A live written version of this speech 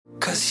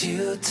'Cause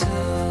you took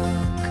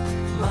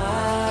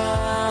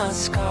my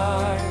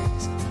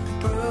scars,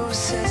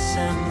 bruises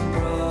and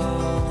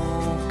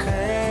broken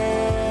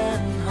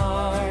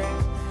heart,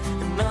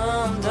 and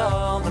numbed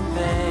all the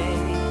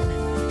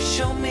pain.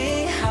 Show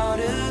me how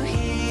to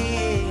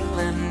heal,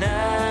 and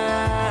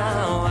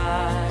now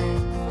I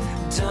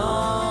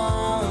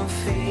don't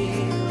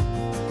feel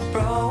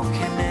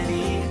broken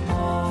anymore.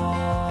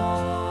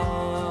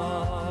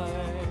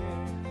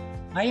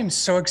 I am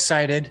so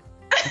excited.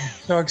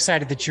 I'm so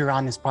excited that you're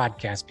on this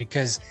podcast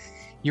because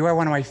you are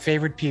one of my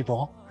favorite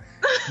people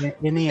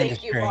in the Thank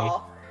industry. you,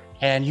 Paul.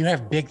 And you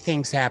have big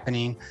things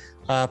happening.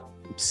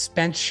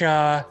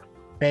 Spencer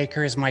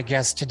Baker is my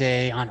guest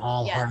today on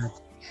All Yes. Heart.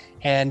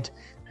 And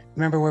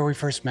remember where we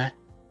first met?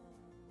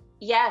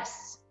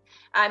 Yes,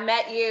 I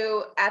met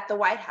you at the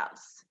White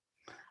House.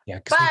 Yeah,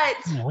 because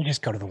But we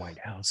just go to the White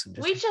House. And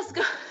we just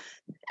go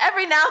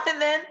every now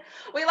and then.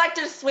 We like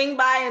to swing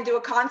by and do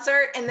a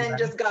concert and then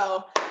just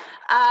go.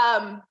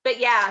 But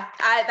yeah,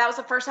 that was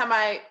the first time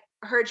I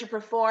heard you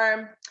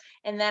perform.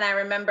 And then I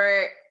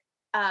remember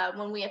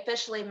when we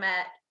officially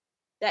met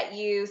that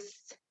you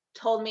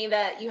told me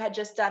that you had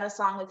just done a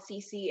song with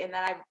Cece and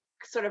that I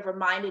sort of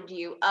reminded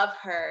you of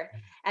her.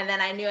 And then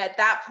I knew at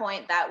that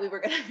point that we were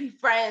going to be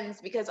friends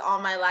because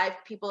all my life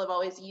people have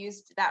always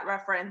used that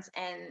reference.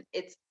 And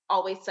it's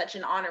always such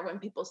an honor when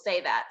people say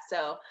that.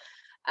 So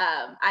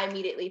I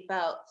immediately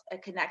felt a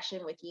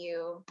connection with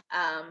you.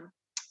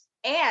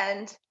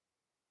 And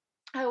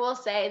I will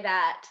say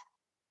that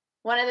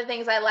one of the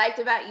things I liked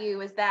about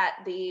you is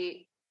that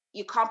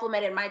you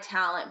complimented my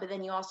talent, but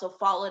then you also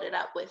followed it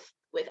up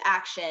with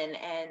action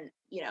and,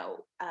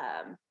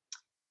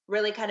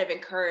 really kind of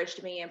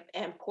encouraged me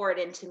and poured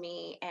into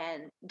me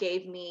and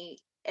gave me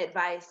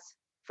advice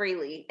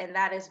freely. And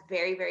that is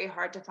very, very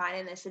hard to find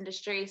in this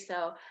industry.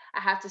 So I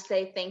have to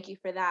say thank you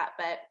for that.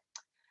 But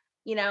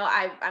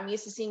I'm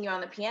used to seeing you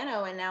on the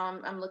piano, and now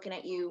I'm looking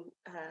at you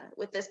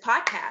with this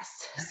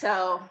podcast.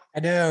 So I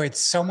know it's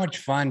so much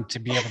fun to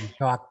be able to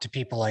talk to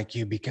people like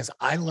you because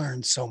I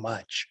learned so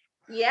much.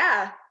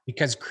 yeah,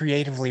 Because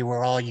creatively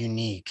we're all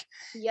unique.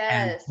 And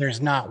yes,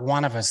 there's not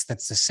one of us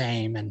that's the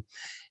same.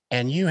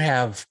 And you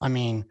have,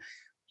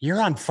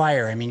 you're on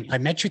fire. I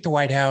met you at the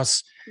White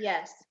House.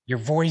 yes, Your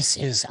voice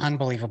is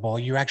unbelievable.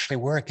 You actually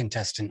were a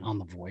contestant on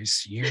The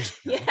Voice years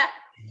ago. yeah.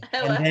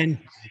 And then,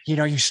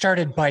 you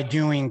started by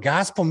doing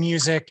gospel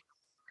music.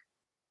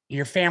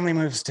 Your family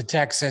moves to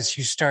Texas.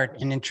 You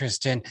start an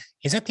interest in,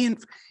 is that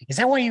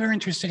why you were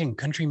interested in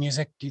country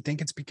music? Do you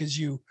think it's because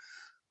you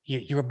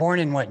were born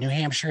in New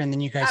Hampshire, and then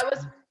you guys?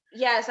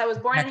 I was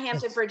born in Texas.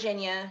 Hampton,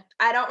 Virginia.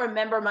 I don't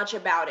remember much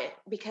about it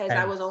because Okay.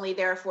 I was only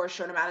there for a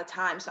short amount of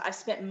time. So I've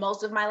spent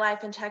most of my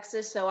life in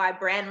Texas. So I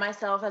brand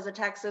myself as a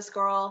Texas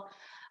girl.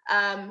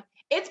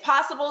 It's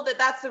possible that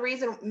that's the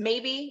reason,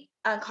 maybe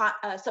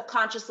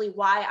subconsciously,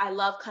 why I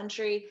love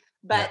country,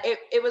 but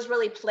it was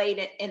really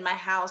played in my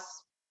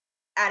house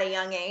at a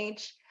young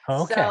age.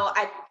 Okay. So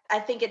I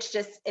think it's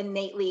just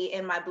innately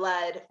in my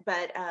blood,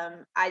 but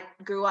I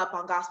grew up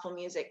on gospel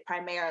music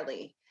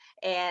primarily,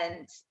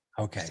 and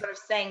sort of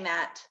sang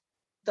that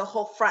the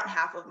whole front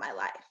half of my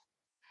life.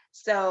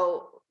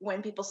 So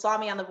when people saw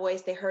me on The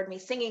Voice, they heard me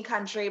singing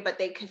country, but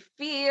they could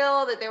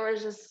feel that there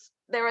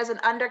was an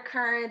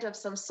undercurrent of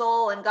some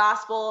soul and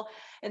gospel.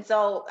 And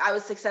so I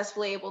was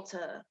successfully able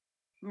to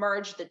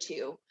merge the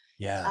two.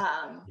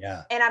 Yeah.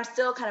 And I'm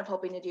still kind of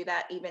hoping to do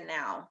that even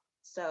now.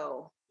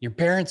 So Your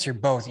parents are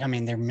both,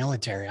 they're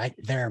military.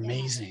 They're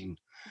amazing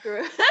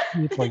grew.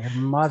 people. Your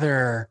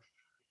mother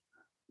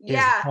is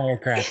a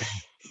firecracker.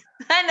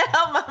 I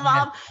know my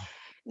mom.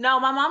 No,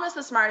 my mom is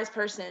the smartest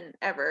person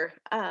ever,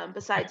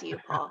 besides you,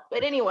 Paul.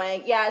 But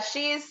anyway,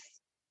 she's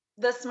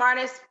the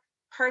smartest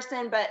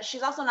person, but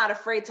she's also not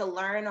afraid to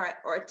learn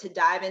or to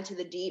dive into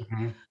the deep,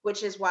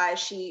 which is why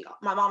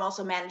my mom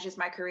also manages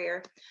my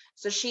career.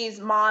 So she's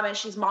mom and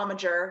she's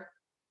momager,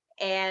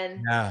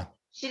 and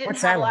she didn't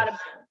have a lot of.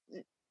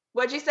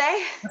 What'd you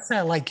say? What's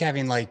that like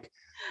having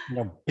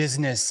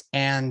business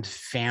and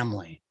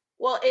family?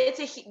 Well,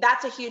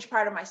 that's a huge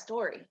part of my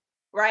story,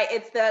 right?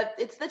 It's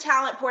the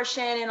talent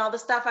portion and all the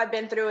stuff I've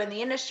been through in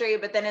the industry,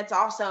 but then it's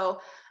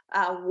also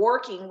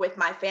working with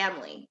my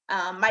family.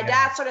 My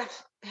dad sort of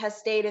has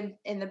stayed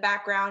in the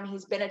background.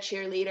 He's been a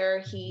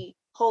cheerleader. He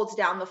holds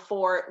down the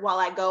fort while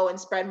I go and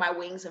spread my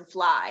wings and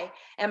fly.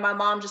 And my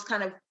mom just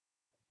kind of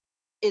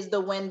is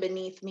the wind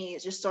beneath me,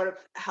 is just sort of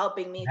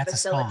helping me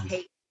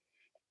facilitate.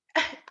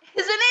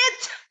 Isn't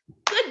it?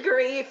 Good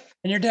grief.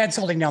 And your dad's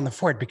holding down the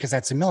fort because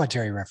that's a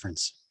military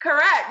reference.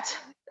 Correct.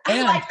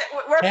 I like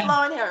that. We're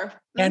flowing here.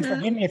 And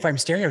forgive me if I'm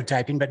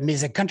stereotyping, but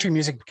is it country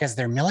music because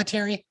they're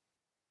military?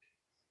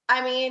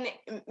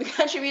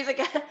 Country music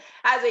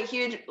has a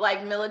huge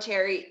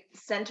military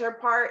center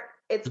part.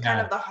 It's kind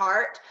of the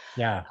heart.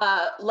 Yeah.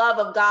 Love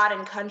of God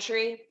and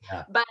country.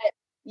 Yeah. But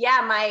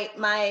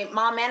my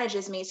mom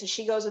manages me, so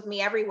she goes with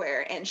me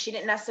everywhere. And she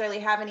didn't necessarily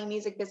have any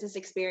music business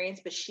experience,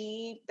 but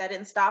that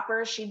didn't stop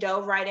her. She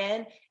dove right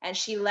in and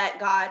she let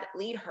God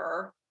lead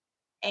her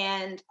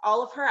And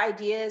all of her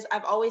ideas,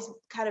 I've always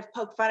kind of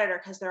poked fun at her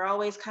because they're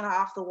always kind of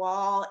off the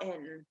wall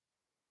and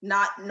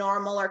not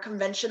normal or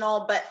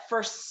conventional. But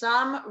for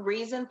some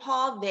reason,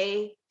 Paul,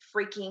 they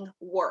freaking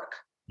work.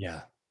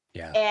 Yeah.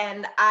 Yeah.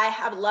 And I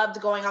have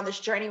loved going on this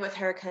journey with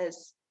her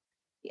because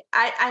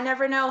I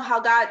never know how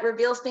God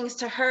reveals things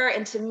to her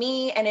and to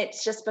me. And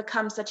it's just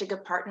become such a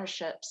good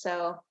partnership.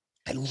 So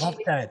I love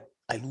that.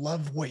 I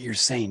love what you're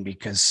saying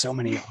because so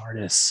many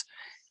artists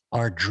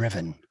are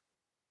driven,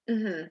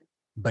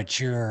 but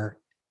you're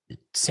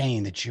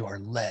saying that you are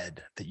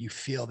led, that you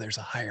feel there's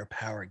a higher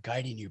power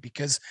guiding you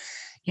because,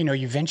 you know,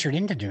 you ventured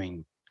into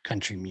doing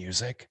country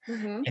music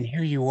and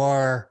here you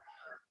are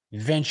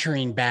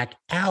venturing back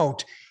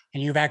out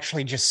and you've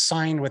actually just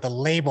signed with a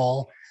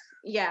label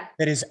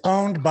that is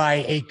owned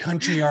by a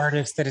country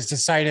artist that has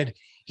decided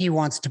he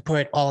wants to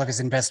put all of his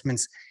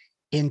investments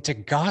into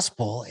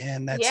gospel.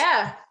 And that's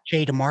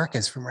Jay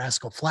DeMarcus from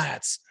Rascal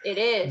Flats. It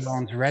is. He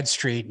owns Red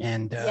Street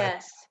and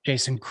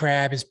Jason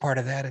Crabb is part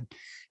of that. And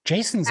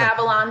Jason's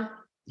Avalon.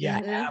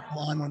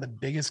 Avalon, one of the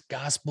biggest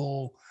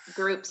gospel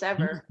groups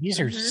ever. These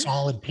are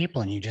solid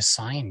people and you just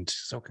signed.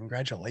 So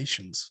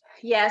congratulations.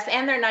 Yes.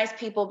 And they're nice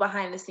people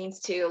behind the scenes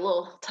too. A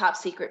little top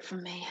secret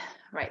from me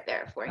right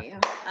there for you.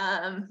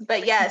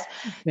 But yes,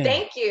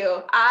 thank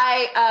you.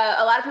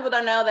 A lot of people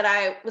don't know that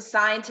I was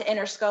signed to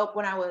Interscope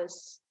when I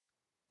was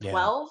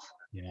 12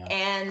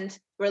 and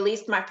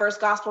released my first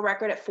gospel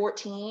record at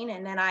 14.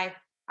 And then I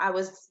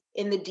was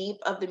in the deep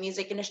of the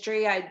music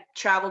industry. I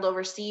traveled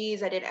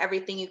overseas. I did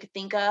everything you could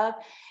think of.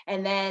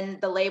 And then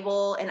the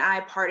label and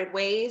I parted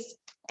ways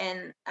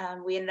and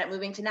we ended up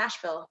moving to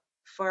Nashville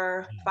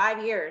for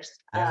 5 years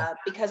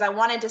because I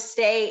wanted to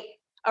stay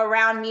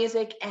around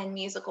music and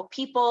musical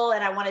people.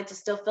 And I wanted to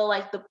still feel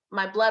like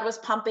my blood was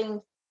pumping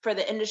for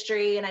the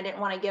industry and I didn't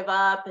want to give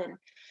up.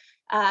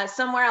 And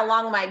somewhere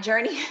along my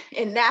journey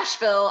in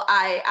Nashville,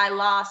 I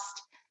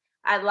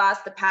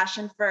lost the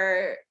passion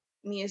for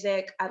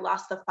music. I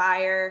lost the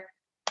fire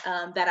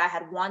that I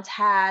had once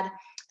had.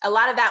 A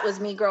lot of that was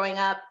me growing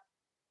up,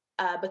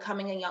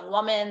 becoming a young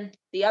woman.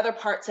 The other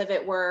parts of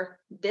it were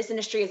this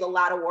industry is a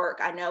lot of work.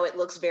 I know it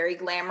looks very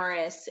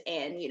glamorous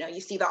and, you know,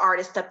 you see the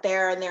artist up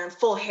there and they're in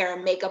full hair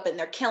and makeup and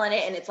they're killing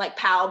it. And it's like,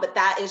 pow, but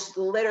that is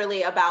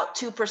literally about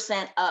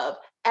 2% of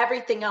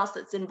everything else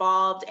that's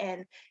involved.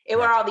 And it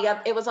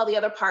was all the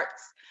other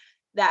parts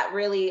that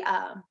really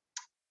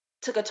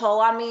took a toll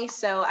on me.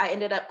 So I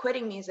ended up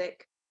quitting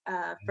music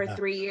for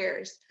 3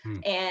 years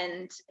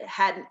and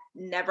had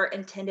never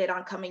intended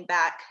on coming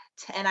back.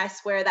 And I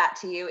swear that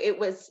to you,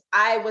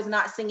 I was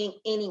not singing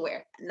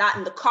anywhere, not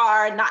in the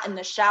car, not in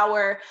the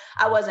shower.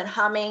 I wasn't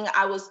humming.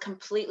 I was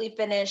completely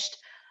finished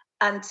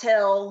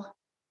until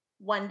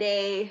one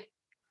day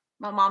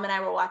my mom and I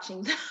were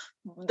watching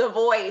The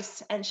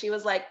Voice and she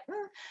was like,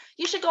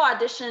 you should go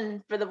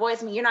audition for The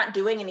Voice. I mean, you're not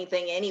doing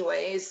anything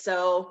anyways.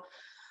 So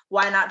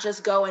why not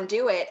just go and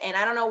do it? And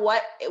I don't know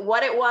what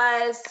it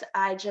was.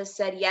 I just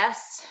said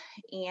yes.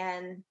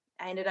 And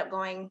I ended up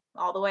going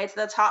all the way to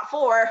the top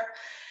 4.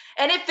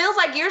 And it feels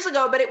like years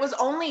ago, but it was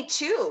only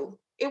 2.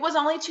 It was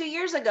only 2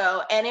 years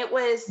ago. And it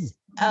was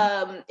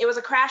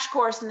a crash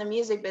course in the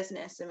music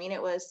business. I mean,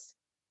 it was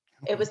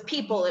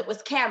people, it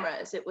was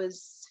cameras, it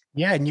was.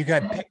 Yeah. And you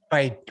got picked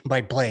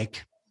by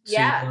Blake. So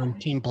on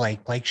Team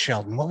Blake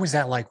Shelton. What was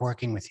that like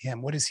working with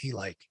him? What is he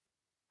like?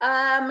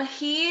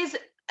 He's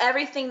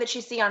everything that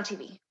you see on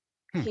TV.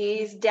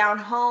 He's down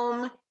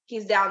home.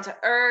 He's down to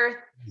earth.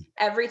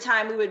 Every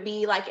time we would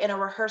be like in a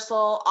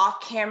rehearsal off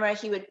camera,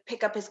 he would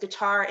pick up his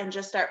guitar and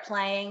just start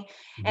playing.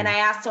 And I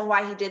asked him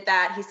why he did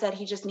that. He said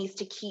he just needs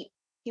to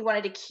he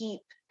wanted to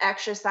keep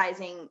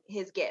exercising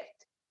his gift.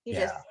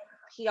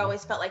 He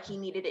always felt like he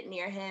needed it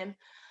near him.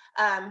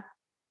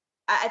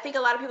 I think a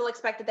lot of people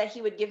expected that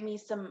he would give me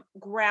some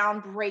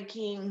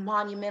groundbreaking,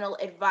 monumental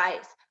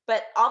advice.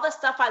 But all the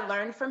stuff I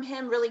learned from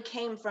him really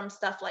came from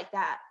stuff like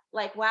that.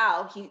 Like,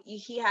 wow,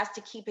 he has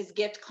to keep his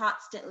gift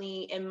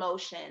constantly in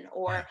motion.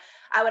 Or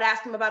I would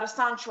ask him about a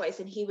song choice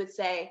and he would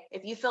say,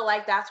 if you feel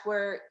like that's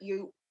what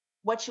you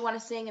want to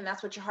sing and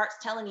that's what your heart's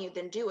telling you,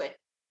 then do it.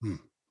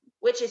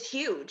 Which is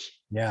huge.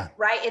 Yeah.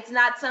 Right. It's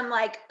not some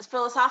like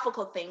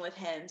philosophical thing with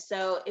him.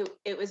 So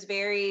it was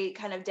very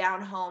kind of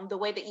down home, the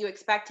way that you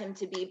expect him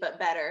to be, but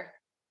better.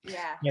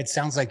 Yeah. It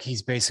sounds like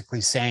he's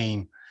basically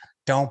saying,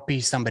 don't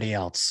be somebody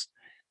else.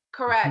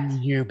 Correct.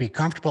 You be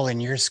comfortable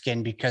in your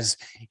skin because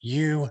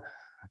you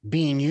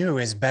being you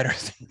is better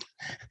than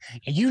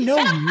you.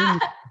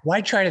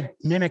 Why try to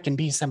mimic and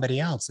be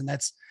somebody else? And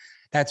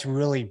that's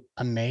really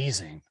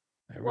amazing.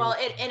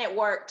 It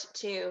worked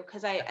too.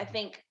 Cause I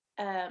think,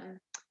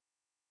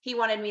 he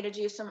wanted me to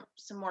do some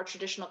more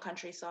traditional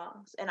country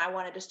songs. And I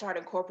wanted to start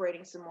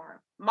incorporating some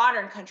more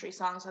modern country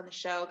songs on the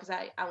show because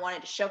I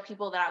wanted to show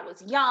people that I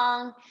was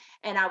young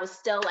and I was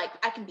still like,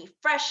 I can be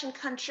fresh in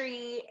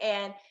country.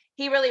 And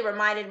he really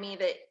reminded me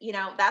that, you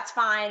know, that's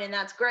fine and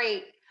that's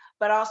great,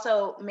 but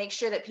also make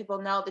sure that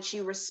people know that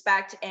you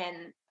respect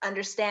and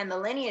understand the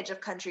lineage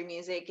of country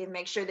music and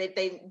make sure that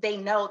they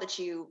know that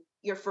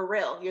you're for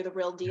real, you're the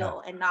real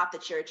deal and not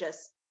that you're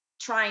just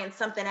trying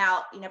something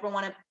out. You never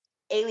want to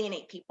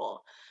alienate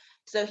people.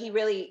 So he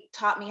really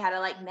taught me how to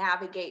like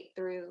navigate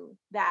through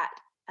that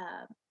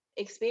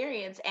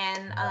experience.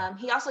 And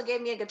he also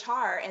gave me a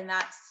guitar, and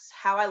that's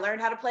how I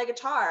learned how to play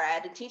guitar. I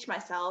had to teach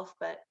myself,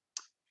 but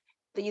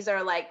these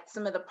are like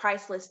some of the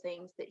priceless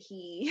things that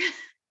he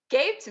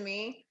gave to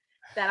me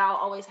that I'll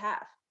always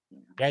have.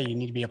 Yeah, you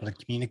need to be able to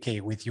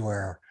communicate with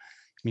your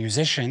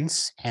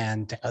musicians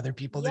and other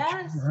people that you're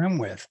in Yes. the room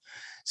with.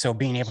 So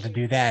being able to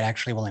do that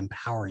actually will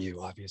empower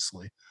you,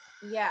 obviously.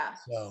 Yeah.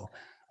 So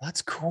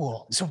that's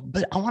cool. So,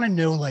 but I want to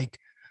know, like,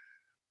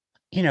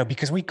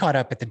 because we caught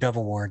up at the Dove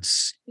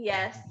Awards.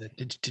 Yes.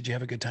 Did you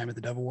have a good time at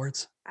the Dove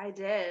Awards? I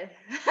did.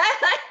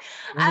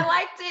 I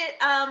liked it.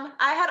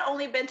 I had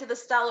only been to the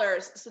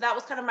Stellars, so that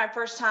was kind of my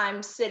first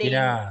time sitting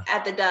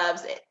at the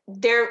Doves.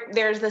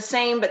 There's the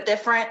same but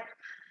different.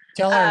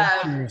 Tell our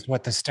listeners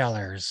what the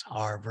Stellars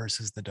are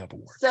versus the Dove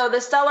Awards. So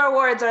the Stellar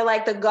Awards are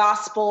like the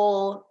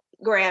gospel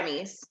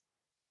Grammys,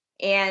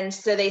 and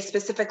so they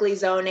specifically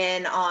zone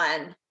in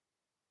on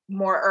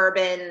more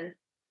urban,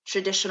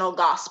 traditional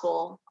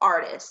gospel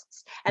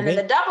artists. And then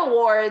the Dove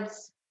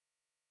Awards.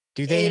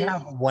 Do they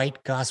have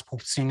white gospel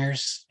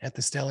singers at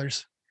the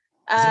Stellars?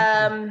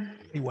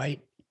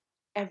 White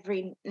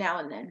every now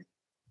and then.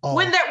 Oh.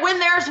 When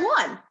there's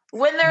one.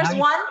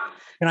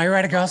 Can I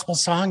write a gospel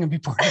song and be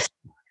part of it?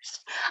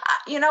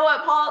 You know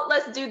what, Paul?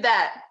 Let's do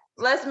that.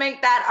 Let's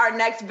make that our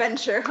next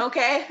venture,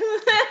 okay?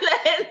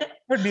 It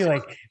would be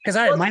like, because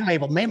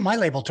my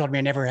label told me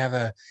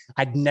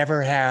I'd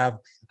never have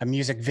a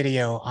music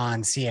video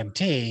on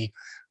CMT.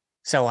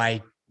 So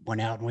I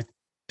went out with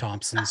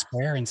Thompson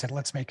Square and said,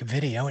 let's make a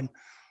video, and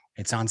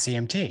it's on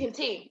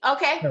CMT.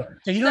 Okay.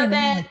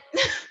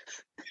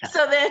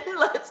 So then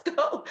let's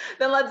go.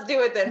 Then let's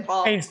do it then,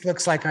 Paul. Face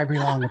looks like I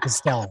belong with the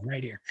Stella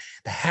right here.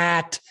 The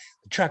hat,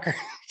 the trucker.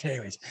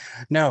 Anyways,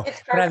 no,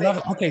 but I love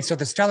it. Okay, so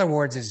the Stellar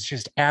Awards is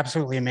just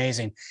absolutely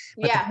amazing.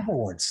 But the Dove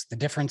Awards, the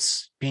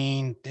difference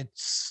being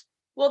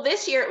well,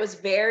 this year it was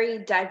very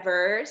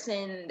diverse,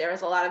 and there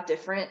was a lot of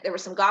there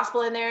was some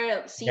gospel in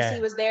there. CeCe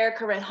was there,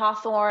 Corinne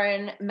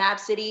Hawthorne, Map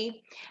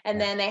City, and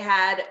then they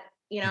had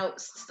a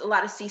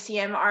lot of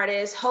CCM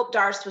artists. Hope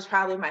Darst was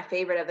probably my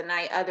favorite of the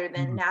night, other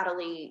than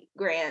Natalie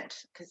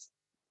Grant, because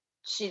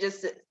she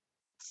just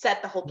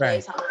set the whole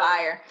place on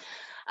fire.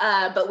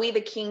 But We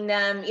the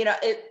Kingdom,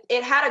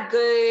 it had a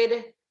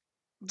good,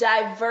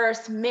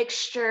 diverse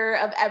mixture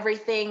of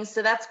everything.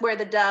 So that's where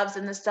the Doves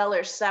and the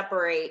Stellars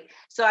separate.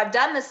 So I've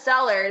done the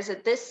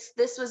Stellars.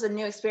 This was a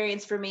new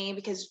experience for me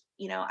because,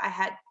 I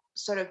had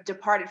sort of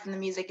departed from the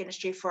music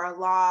industry for a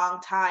long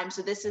time.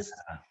 So this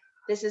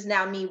is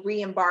now me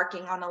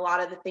re-embarking on a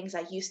lot of the things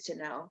I used to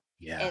know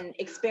and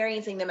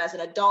experiencing them as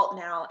an adult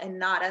now and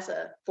not as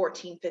a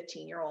 14,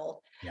 15-year-old.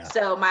 Yeah.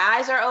 So my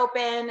eyes are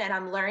open and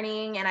I'm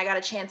learning, and I got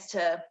a chance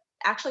to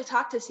actually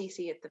talk to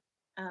CeCe at the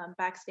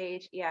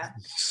backstage. Yeah.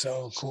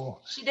 So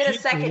cool. She did a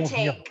second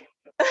take.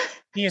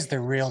 She is the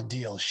real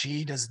deal.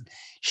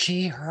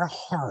 Her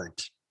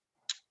heart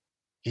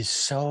is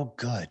so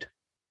good.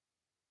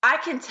 I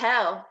can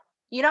tell.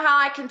 You know how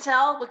I can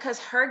tell? Because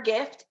her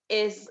gift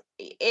is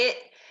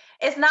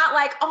it's not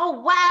like, oh,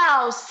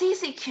 wow,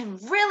 CeCe can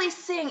really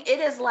sing. It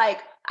is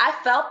like, I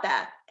felt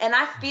that. And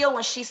I feel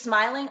when she's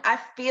smiling, I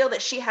feel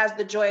that she has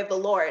the joy of the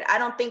Lord. I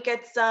don't think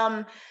it's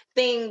some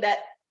thing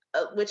that,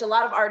 which a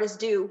lot of artists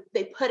do.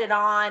 They put it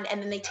on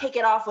and then they take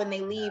it off when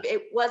they leave.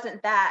 It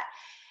wasn't that.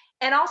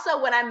 And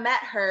also when I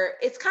met her,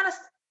 it's kind of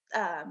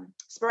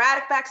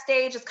sporadic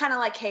backstage. It's kind of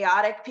like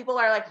chaotic. People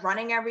are like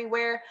running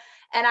everywhere.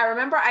 And I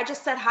remember I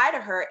just said hi to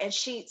her and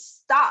she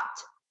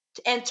stopped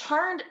and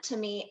turned to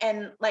me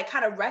and like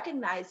kind of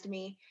recognized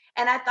me.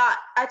 And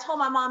I told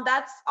my mom,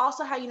 that's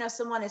also how you know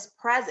someone is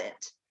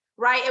present,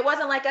 right? It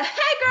wasn't like a,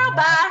 hey girl,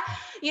 bye,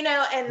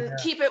 and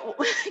keep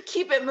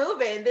it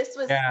moving. This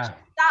was, she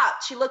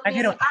stopped. She looked me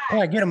in the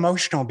eye. I get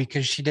emotional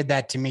because she did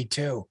that to me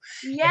too.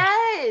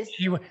 Yes.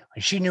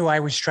 She knew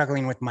I was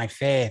struggling with my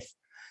faith,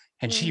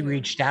 and she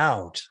reached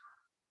out.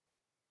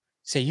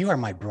 Say, you are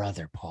my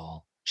brother,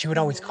 Paul. She would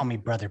always call me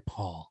Brother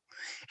Paul.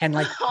 And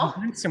like, we've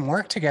done some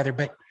work together,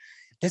 but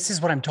this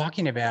is what I'm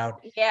talking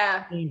about.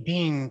 Yeah.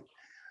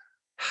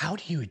 How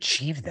do you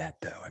achieve that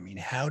though? I mean,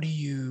 how do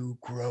you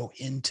grow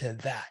into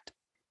that?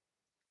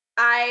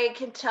 I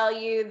can tell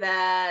you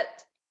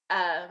that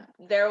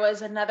there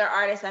was another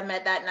artist I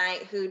met that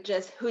night who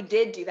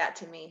did do that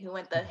to me, who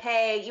went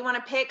hey, you want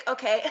to pick?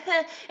 Okay.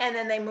 And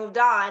then they moved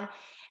on.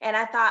 And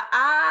I thought,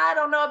 I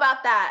don't know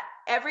about that.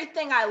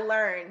 Everything I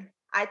learn,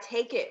 I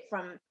take it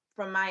from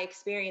my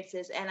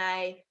experiences. And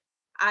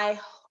I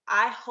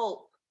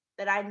hope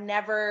that I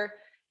never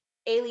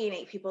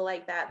alienate people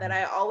like that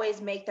I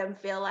always make them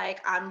feel like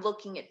I'm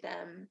looking at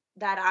them,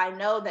 that I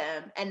know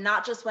them, and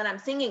not just when I'm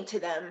singing to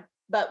them,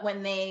 but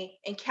when they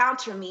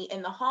encounter me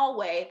in the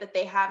hallway, that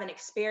they have an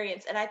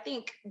experience. And I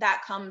think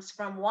that comes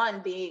from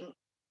one, being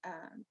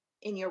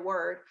in your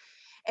word,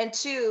 and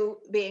two,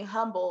 being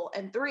humble,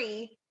 and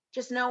three,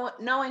 just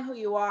knowing who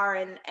you are.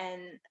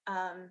 And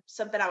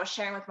something I was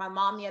sharing with my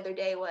mom the other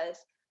day was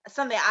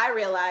something I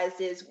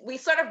realized is we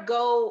sort of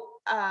go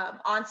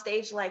on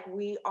stage like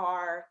we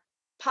are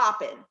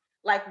popping.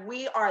 Like,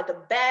 we are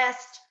the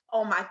best.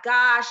 Oh my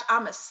gosh,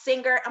 I'm a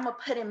singer. I'm gonna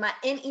put in my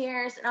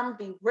in-ears and I'm gonna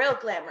be real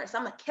glamorous.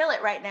 I'm gonna kill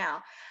it right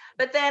now.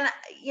 But then,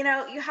 you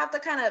have to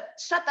kind of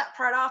shut that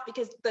part off,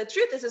 because the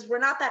truth is we're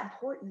not that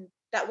important,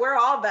 that we're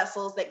all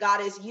vessels that God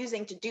is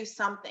using to do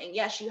something.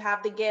 Yes, you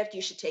have the gift.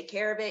 You should take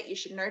care of it. You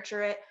should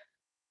nurture it.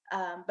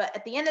 But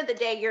at the end of the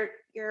day,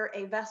 you're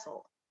a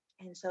vessel.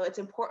 And so it's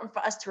important for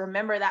us to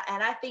remember that.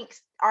 And I think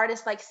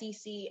artists like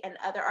CeCe and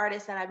other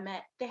artists that I've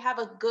met, they have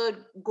a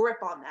good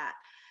grip on that.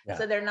 Yeah.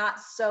 So they're not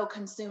so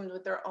consumed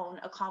with their own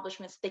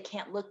accomplishments, they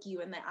can't look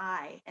you in the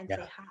eye and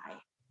say hi.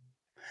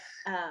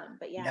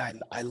 But yeah,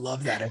 I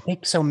love that. I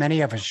think so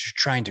many of us are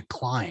trying to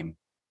climb.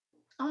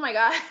 Oh my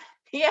God.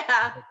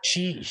 Yeah.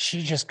 She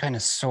just kind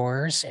of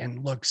soars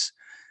and looks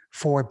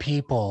for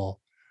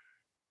people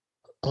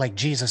like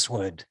Jesus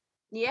would.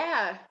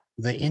 Yeah.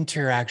 The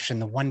interaction,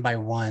 the one by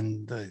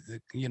one,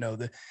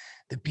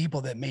 the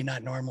people that may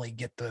not normally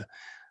get the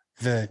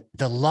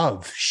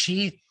love.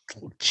 She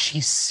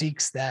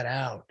seeks that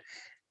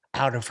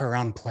out of her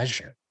own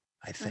pleasure,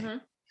 I think. Mm-hmm.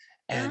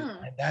 And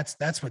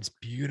that's what's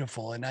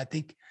beautiful. And I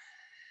think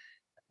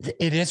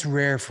it is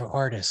rare for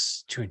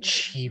artists to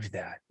achieve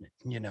that, but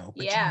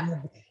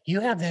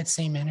you have that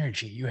same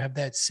energy. You have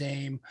that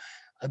same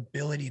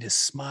ability to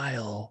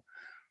smile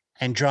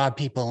and draw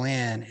people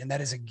in. And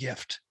that is a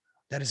gift.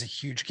 That is a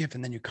huge gift.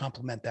 And then you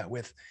complement that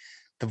with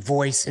the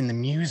voice and the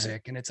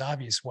music. And it's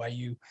obvious why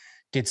you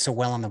did so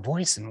well on The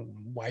Voice and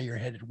why you're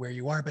headed where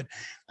you are. But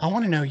I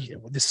want to know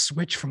the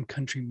switch from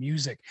country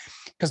music,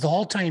 because the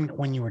whole time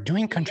when you were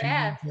doing country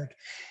music,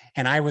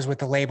 and I was with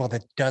the label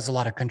that does a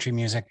lot of country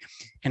music,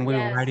 and we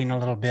were writing a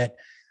little bit,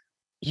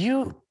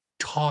 you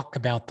talk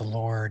about the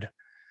Lord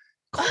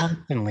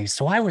constantly.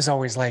 So I was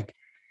always like,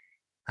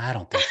 I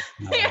don't think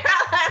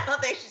I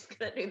don't think she's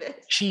gonna do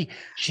this.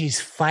 She's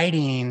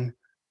fighting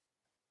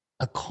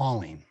a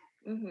calling.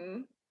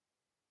 Mm-hmm.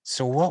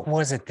 So what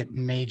was it that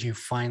made you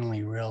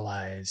finally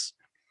realize,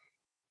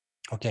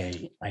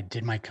 okay, I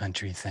did my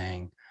country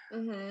thing.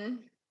 Mm-hmm.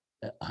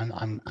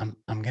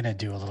 I'm gonna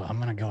go a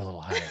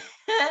little higher.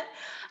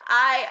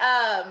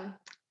 I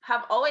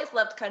have always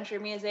loved country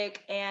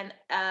music, and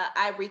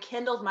I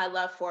rekindled my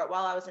love for it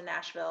while I was in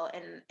Nashville,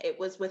 and it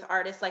was with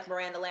artists like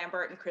Miranda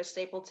Lambert and Chris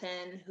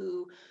Stapleton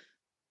who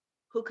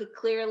could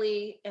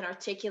clearly and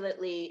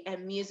articulately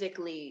and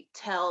musically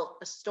tell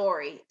a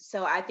story.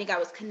 So I think I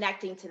was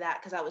connecting to that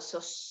because I was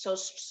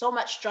so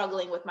much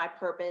struggling with my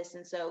purpose.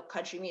 And so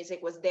country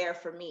music was there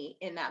for me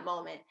in that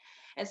moment.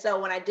 And so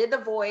when I did The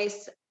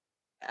Voice,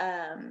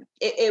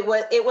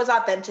 it was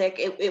authentic.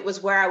 It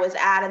was where I was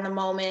at in the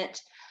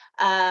moment.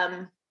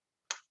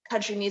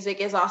 Country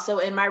music is also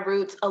in my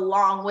roots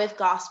along with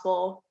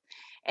gospel.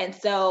 And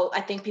so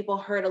I think people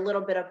heard a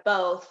little bit of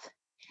both.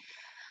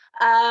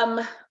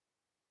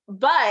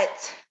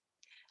 But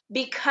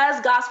because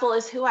gospel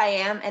is who I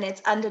am and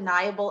it's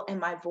undeniable in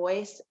my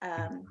voice,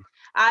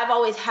 I've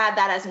always had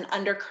that as an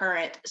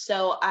undercurrent.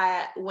 So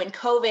when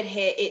COVID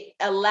hit, it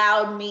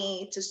allowed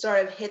me to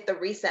sort of hit the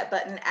reset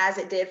button, as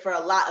it did for a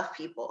lot of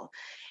people,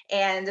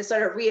 and to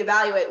sort of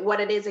reevaluate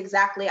what it is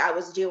exactly I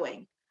was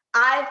doing.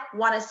 I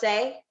want to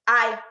say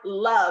I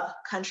love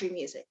country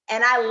music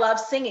and I love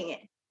singing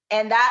it,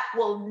 and that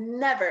will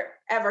never,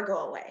 ever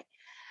go away.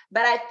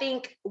 But I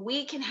think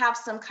we can have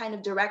some kind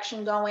of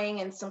direction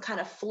going and some kind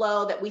of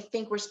flow that we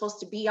think we're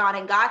supposed to be on,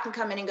 and God can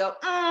come in and go,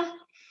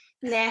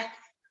 nah,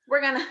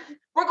 we're going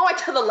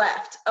to the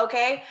left,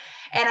 okay?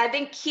 And I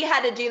think he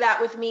had to do that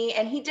with me,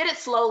 and he did it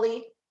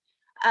slowly.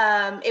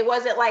 It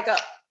wasn't like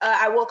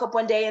I woke up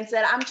one day and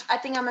said, I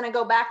think I'm going to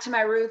go back to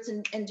my roots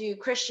and do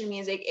Christian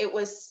music. It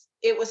was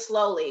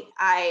slowly.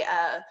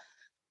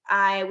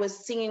 I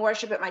was singing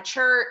worship at my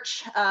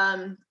church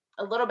a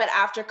little bit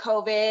after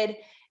COVID.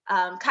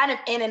 Kind of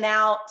in and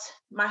out.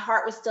 My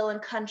heart was still in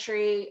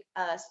country,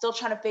 still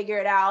trying to figure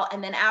it out.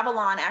 And then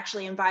Avalon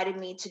actually invited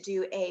me to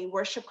do a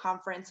worship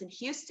conference in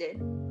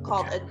Houston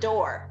called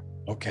Adore.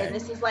 Okay. And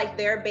this is like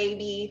their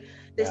baby.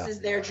 This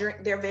is their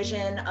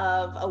vision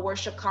of a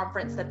worship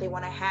conference that they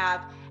want to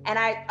have. And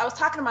I was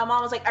talking to my mom.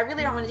 I was like, I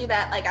really don't want to do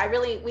that. Like,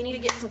 we need to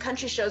get some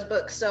country shows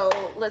booked. So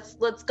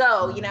let's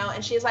go,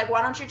 And she's like,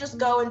 why don't you just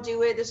go and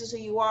do it? This is who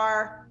you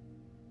are.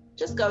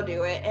 Just go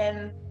do it.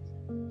 And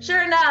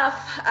sure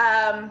enough,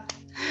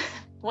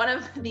 one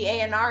of the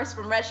A&Rs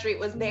from Red Street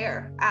was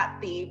there at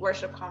the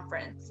worship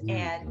conference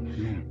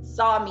and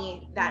saw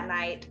me that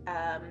night.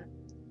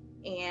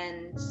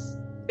 And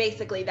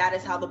basically that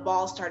is how the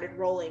ball started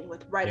rolling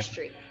with Red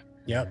Street.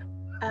 Yep.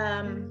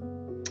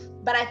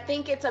 But I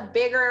think it's a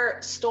bigger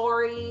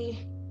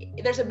story.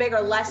 There's a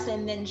bigger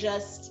lesson than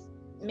just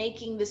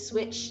making the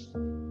switch,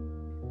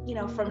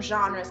 from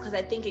genres, because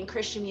I think in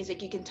Christian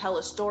music you can tell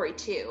a story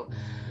too.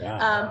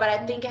 Yeah. But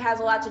I think it has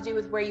a lot to do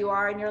with where you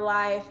are in your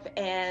life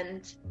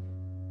and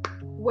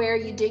where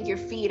you dig your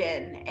feet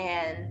in.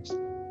 And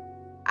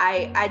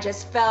I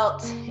just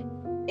felt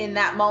in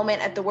that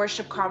moment at the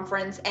worship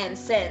conference and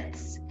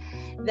since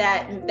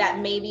that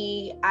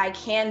maybe I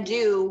can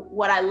do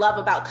what I love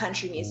about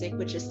country music,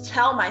 which is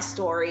tell my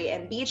story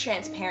and be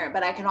transparent,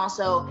 but I can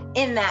also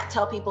in that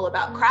tell people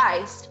about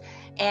Christ,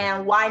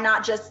 and why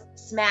not just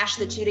smash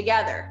the two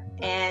together?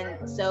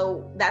 And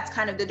so that's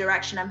kind of the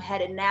direction I'm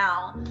headed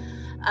now.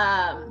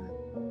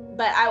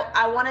 But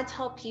I want to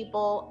tell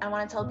people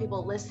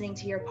listening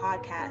to your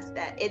podcast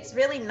that it's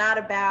really not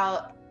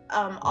about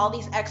all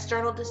these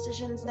external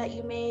decisions that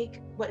you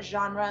make, what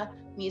genre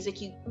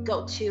music you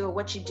go to, or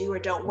what you do or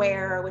don't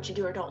wear, or what you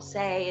do or don't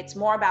say. It's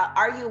more about,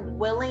 are you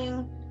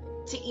willing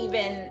to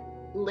even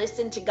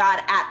listen to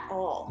God at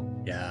all?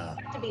 Yeah.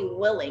 You have to be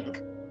willing,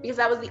 because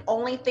that was the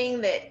only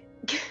thing that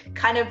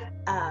kind of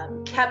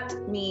kept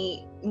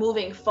me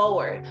moving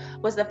forward,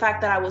 was the fact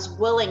that I was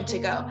willing to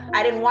go.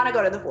 I didn't want to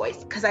go to The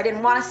Voice because I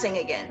didn't want to sing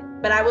again,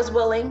 but I was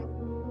willing.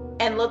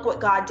 And look what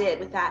God did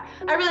with that.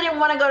 I really didn't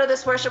want to go to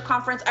this worship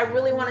conference. I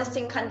really want to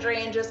sing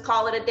country and just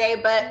call it a day,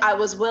 but I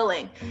was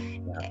willing.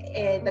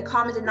 And the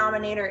common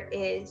denominator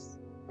is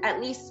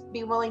at least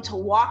be willing to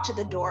walk to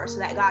the door so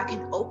that God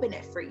can open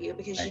it for you,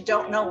 because you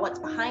don't know what's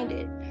behind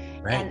it.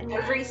 Right. And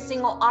every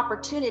single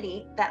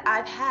opportunity that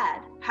I've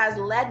had has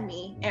led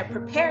me and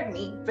prepared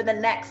me for the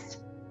next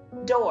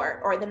door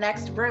or the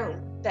next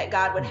room that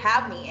God would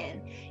have me in.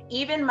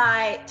 Even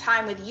my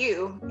time with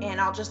you,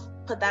 and I'll just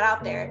put that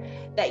out there,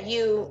 that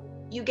you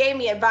gave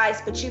me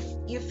advice, but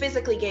you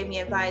physically gave me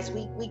advice.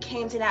 We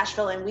came to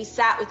Nashville and we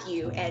sat with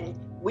you and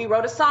we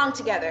wrote a song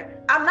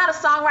together. I'm not a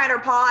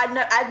songwriter, Paul.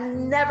 I've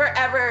never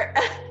ever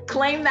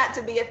claimed that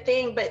to be a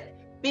thing, but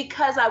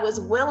because I was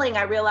willing,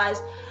 I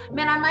realized,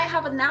 man, I might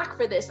have a knack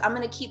for this. I'm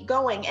gonna keep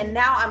going. And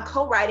now I'm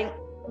co-writing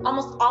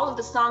almost all of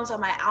the songs on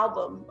my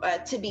album,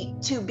 to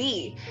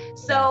be.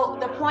 So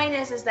the point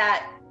is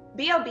that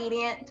be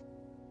obedient,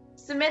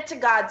 submit to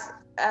God's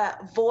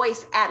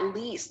voice at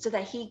least, so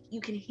that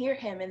you can hear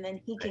him, and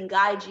then he can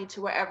guide you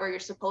to wherever you're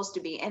supposed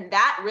to be. And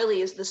that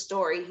really is the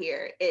story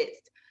here.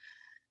 It's,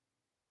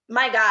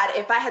 my God,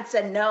 if I had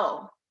said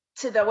no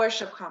to the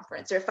worship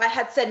conference, or if I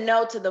had said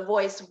no to The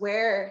Voice,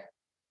 where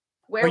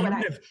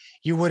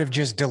you would have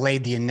just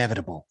delayed the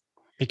inevitable,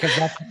 because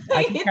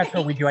I think that's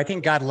what we do. I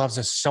think God loves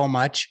us so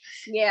much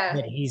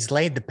that he's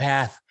laid the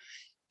path,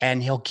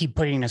 and he'll keep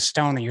putting a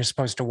stone that you're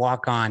supposed to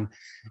walk on,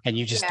 and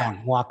you just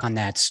don't walk on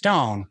that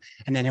stone.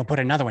 And then he'll put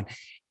another one.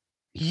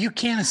 You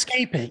can't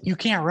escape it. You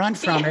can't run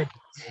from it.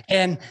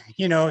 And,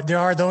 there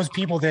are those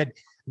people that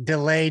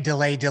delay,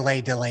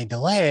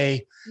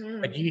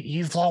 but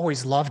you've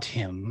always loved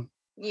him.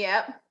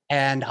 Yep.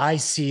 And I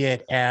see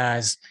it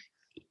as,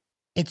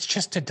 it's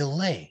just a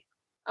delay.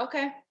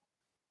 Okay.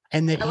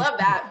 And that I love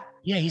that.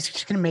 Yeah, he's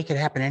just going to make it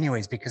happen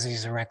anyways, because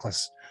he's a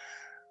reckless.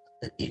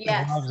 He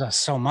loves us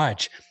so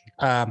much.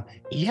 I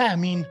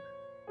mean,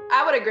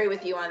 I would agree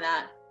with you on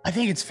that. I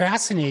think it's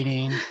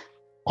fascinating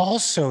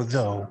also,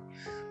 though,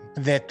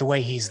 that the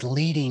way he's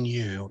leading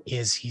you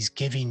is he's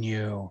giving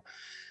you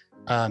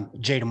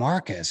Jay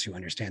DeMarcus, who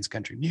understands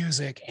country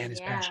music and is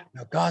passionate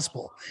about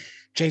gospel.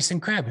 Jason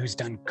Crabb, who's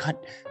done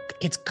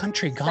it's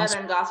country gospel.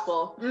 Southern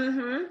gospel.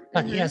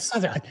 Mm-hmm. Yeah,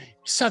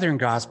 Southern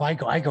gospel.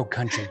 I go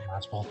country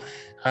gospel.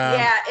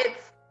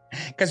 It's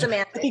because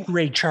I think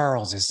Ray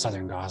Charles is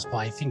Southern gospel.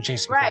 I think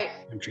Jason Crabb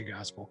is country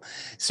gospel.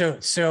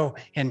 So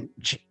and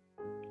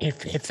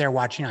if they're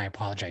watching, I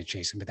apologize,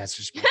 Jason, but that's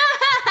just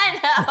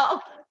I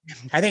know.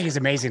 I think he's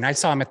amazing. I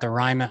saw him at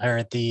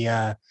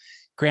the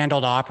Grand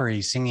Ole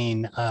Opry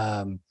singing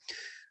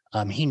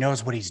He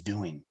Knows What He's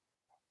Doing.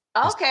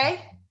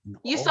 Okay.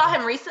 You saw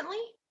him recently?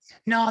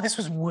 No, this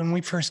was when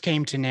we first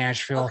came to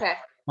Nashville. Okay.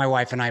 My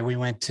wife and I, we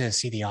went to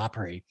see the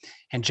Opry,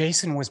 and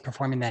Jason was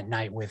performing that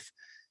night with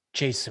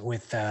Chris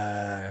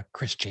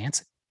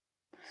Janson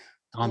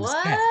on the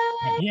set.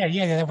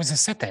 Yeah, that was a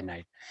set that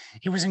night.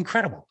 He was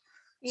incredible.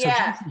 So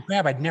Jason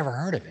Crabb, I'd never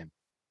heard of him.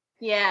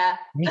 Yeah.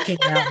 He came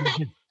out and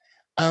just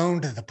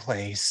owned the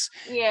place.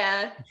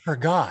 Yeah. For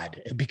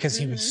God, because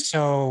he was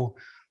so.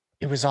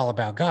 It was all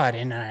about God,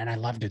 and I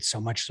loved it so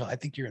much. So I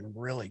think you're in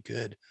really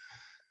good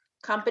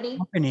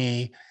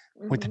company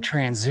with the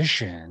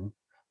transition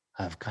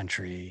of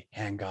country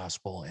and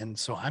gospel, and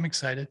so I'm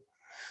excited.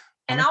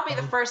 And I'll be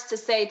the first to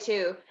say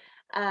too,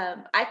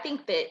 I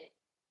think that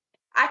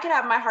I could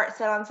have my heart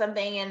set on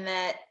something, and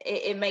that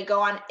it may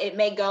go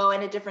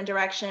in a different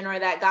direction, or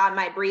that God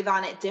might breathe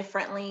on it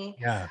differently.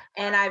 Yeah.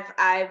 And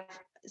I've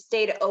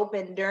stayed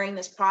open during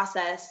this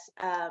process,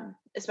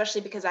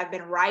 especially because I've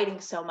been writing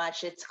so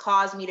much. It's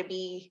caused me to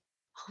be,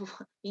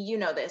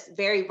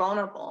 very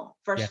vulnerable.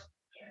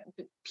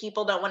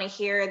 People don't want to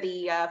hear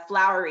the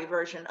flowery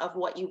version of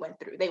what you went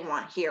through. They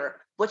want to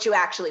hear what you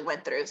actually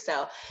went through.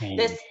 So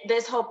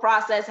this whole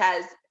process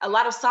has, a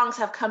lot of songs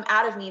have come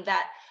out of me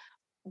that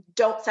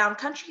don't sound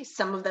country.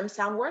 Some of them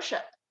sound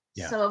worship.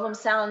 Yeah. Some of them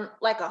sound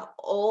like an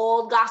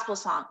old gospel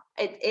song.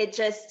 It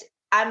just,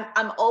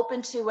 I'm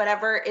open to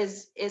whatever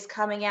is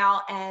coming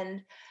out,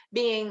 and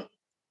being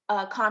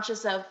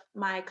conscious of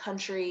my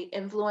country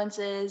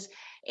influences.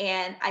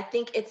 And I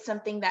think it's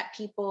something that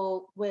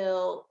people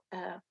will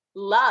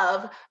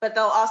love, but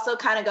they'll also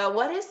kind of go,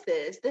 what is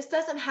this? This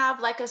doesn't have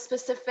like a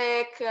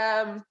specific,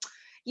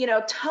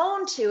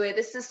 tone to it.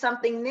 This is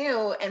something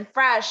new and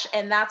fresh.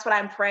 And that's what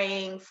I'm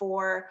praying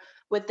for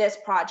with this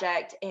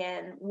project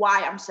and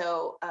why I'm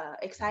so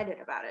excited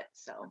about it.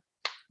 So,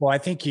 well, I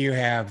think you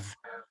have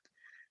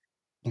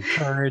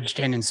encouraged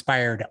and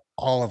inspired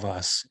all of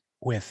us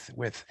with,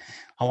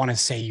 I want to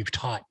say you've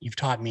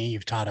taught me,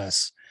 you've taught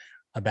us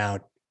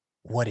about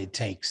what it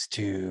takes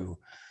to,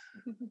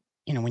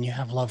 when you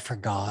have love for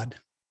God,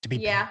 to be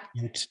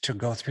patient, to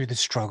go through the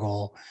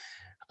struggle,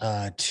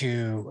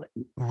 to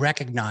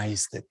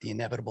recognize that the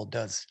inevitable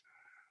does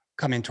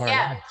come into our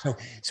life.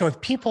 So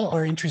if people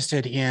are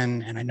interested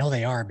in, and I know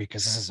they are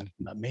because this is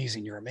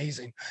amazing, you're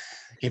amazing.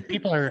 If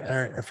people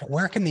are,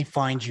 where can they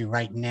find you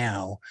right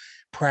now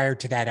prior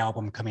to that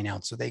album coming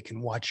out so they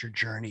can watch your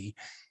journey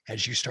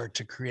as you start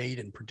to create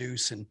and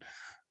produce and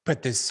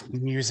put this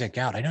music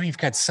out? I know you've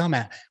got some,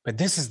 but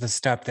this is the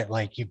stuff that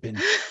like you've been.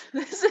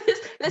 This is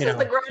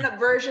the grown-up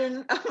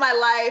version of my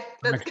life.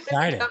 That's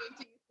going to be coming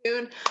to you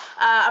soon.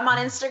 I'm on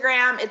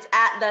Instagram. It's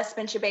at the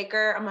Spencer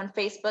Baker. I'm on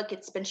Facebook.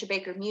 It's Spencer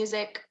Baker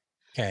Music.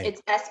 Okay.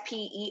 It's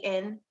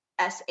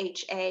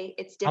SPENSHA.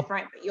 It's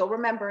different, but you'll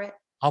remember it.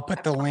 I'll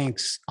put the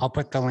links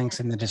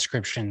in the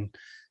description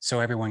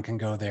so everyone can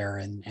go there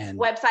and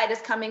website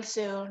is coming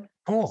soon.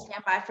 Cool.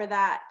 Stand by for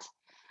that.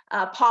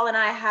 Paul and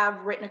I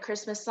have written a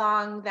Christmas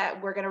song that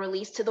we're going to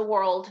release to the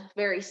world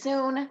very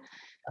soon.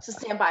 So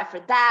stand by for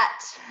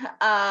that.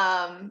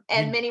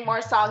 And many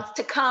more songs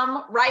to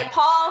come. Right,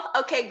 Paul?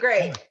 Okay,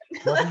 great.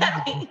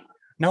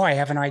 No, I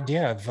have an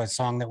idea of a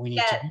song that we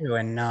need to do.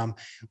 And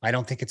I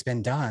don't think it's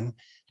been done.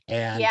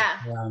 And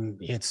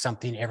it's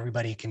something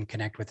everybody can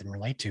connect with and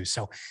relate to.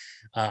 So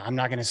I'm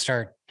not going to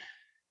start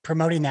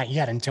promoting that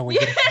yet until we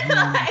get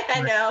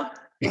I know.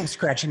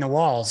 Scratching the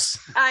walls.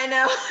 I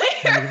know.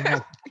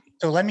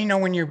 So let me know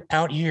when you're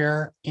out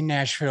here in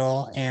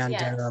Nashville, and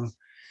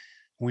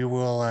we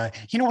will.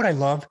 You know what I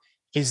love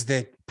is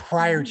that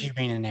prior to you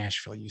being in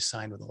Nashville, you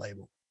signed with a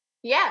label.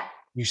 Yeah.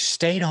 You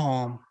stayed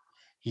home,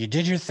 you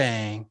did your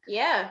thing.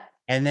 Yeah.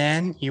 And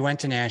then you went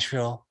to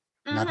Nashville.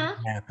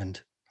 Nothing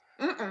happened.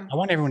 I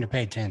want everyone to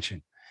pay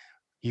attention.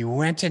 You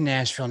went to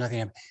Nashville, nothing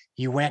happened.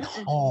 You went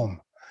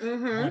home.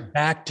 Went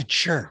back to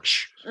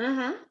church.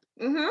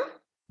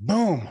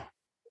 Boom.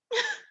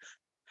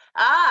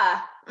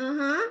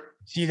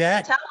 See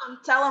that?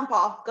 Tell them,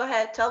 Paul. Go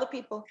ahead. Tell the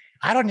people.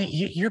 I don't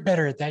need you're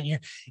better at that.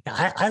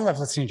 I love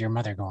listening to your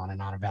mother go on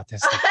and on about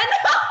this.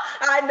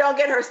 I don't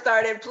get her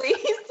started, please.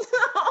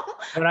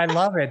 But I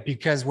love it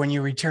because when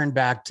you return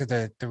back to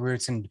the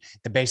roots and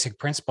the basic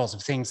principles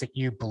of things that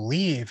you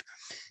believe,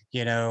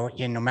 no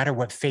matter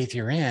what faith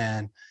you're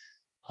in,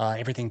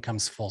 everything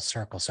comes full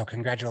circle. So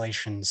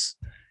congratulations,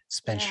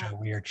 Spencer. Yeah.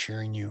 We are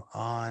cheering you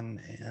on,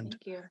 and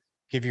thank you.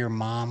 Give your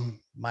mom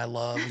my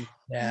love, and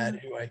dad,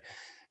 who I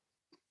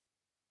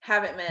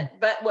haven't met,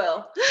 but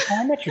will.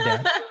 I met your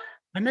dad.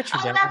 Oh, that's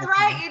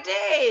right, you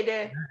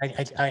did.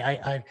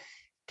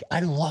 I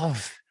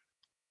love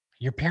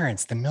your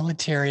parents, the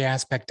military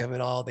aspect of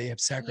it all. They have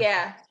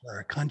sacrificed for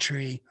our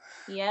country.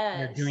 Yes.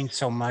 They're doing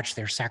so much.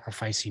 They're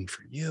sacrificing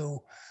for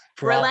you.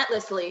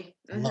 Relentlessly.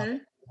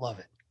 Love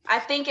it. I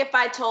think if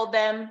I told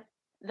them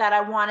that I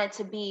wanted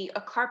to be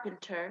a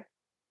carpenter,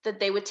 that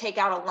they would take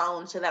out a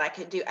loan so that I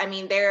could do. I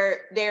mean,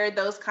 they're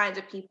those kinds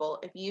of people.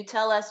 If you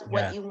tell us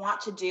what you want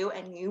to do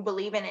and you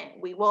believe in it,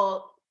 we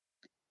will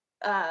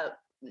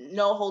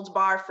no holds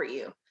bar for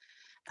you,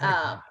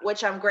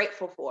 which I'm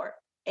grateful for.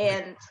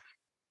 And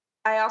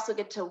I also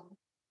get to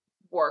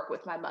work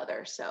with my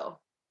mother, so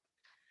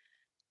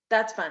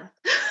that's fun.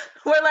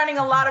 We're learning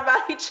a lot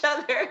about each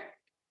other.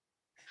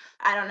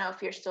 I don't know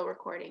if you're still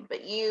recording,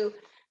 but you,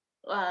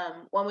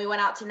 when we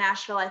went out to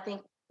Nashville, I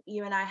think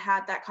you and I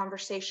had that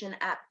conversation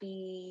at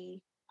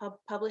the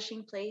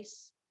publishing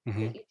place that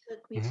you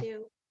took me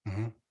to.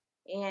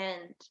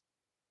 And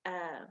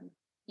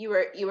you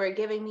were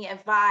giving me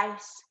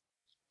advice.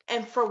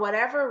 And for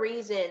whatever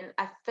reason,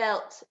 I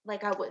felt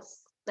like I was,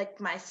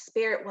 like my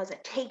spirit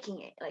wasn't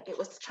taking it. Like it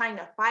was trying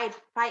to fight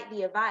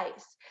the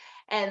advice.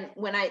 And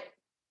when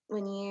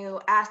you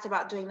asked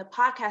about doing the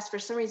podcast, for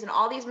some reason,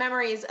 all these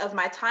memories of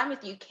my time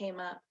with you came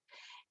up.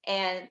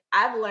 And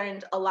I've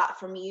learned a lot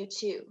from you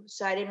too.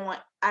 So I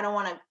don't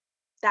want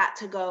that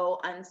to go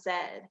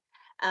unsaid.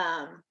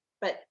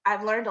 But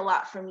I've learned a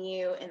lot from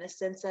you in the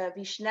sense of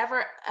you should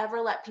never,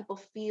 ever let people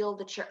feel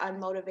that you're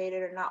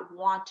unmotivated or not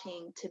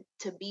wanting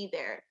to be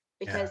there,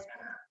 because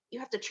you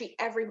have to treat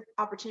every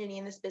opportunity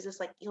in this business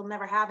like you'll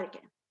never have it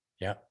again.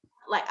 Yeah.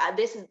 Like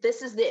this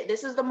is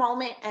the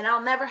moment, and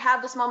I'll never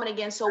have this moment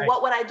again. So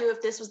what would I do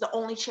if this was the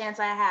only chance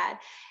I had?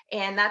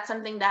 And that's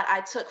something that I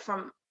took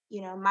from,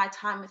 my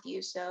time with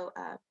you. So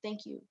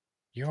thank you.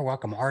 You're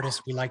welcome.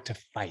 Artists, we like to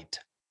fight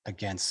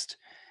against,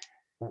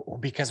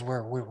 because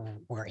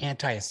we're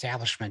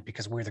anti-establishment,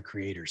 because we're the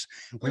creators.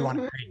 We want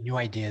to create new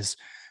ideas,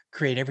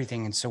 create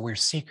everything. And so we're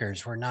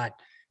seekers. We're not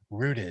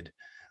rooted.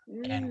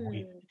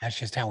 And that's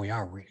just how we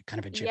are. We're kind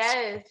of a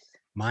gypsy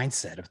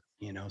mindset of,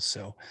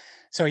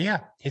 so yeah,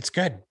 it's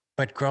good,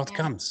 but growth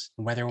comes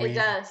whether we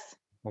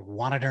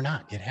want it or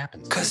not. It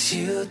happens. 'Cause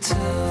you took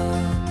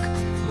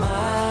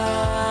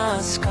my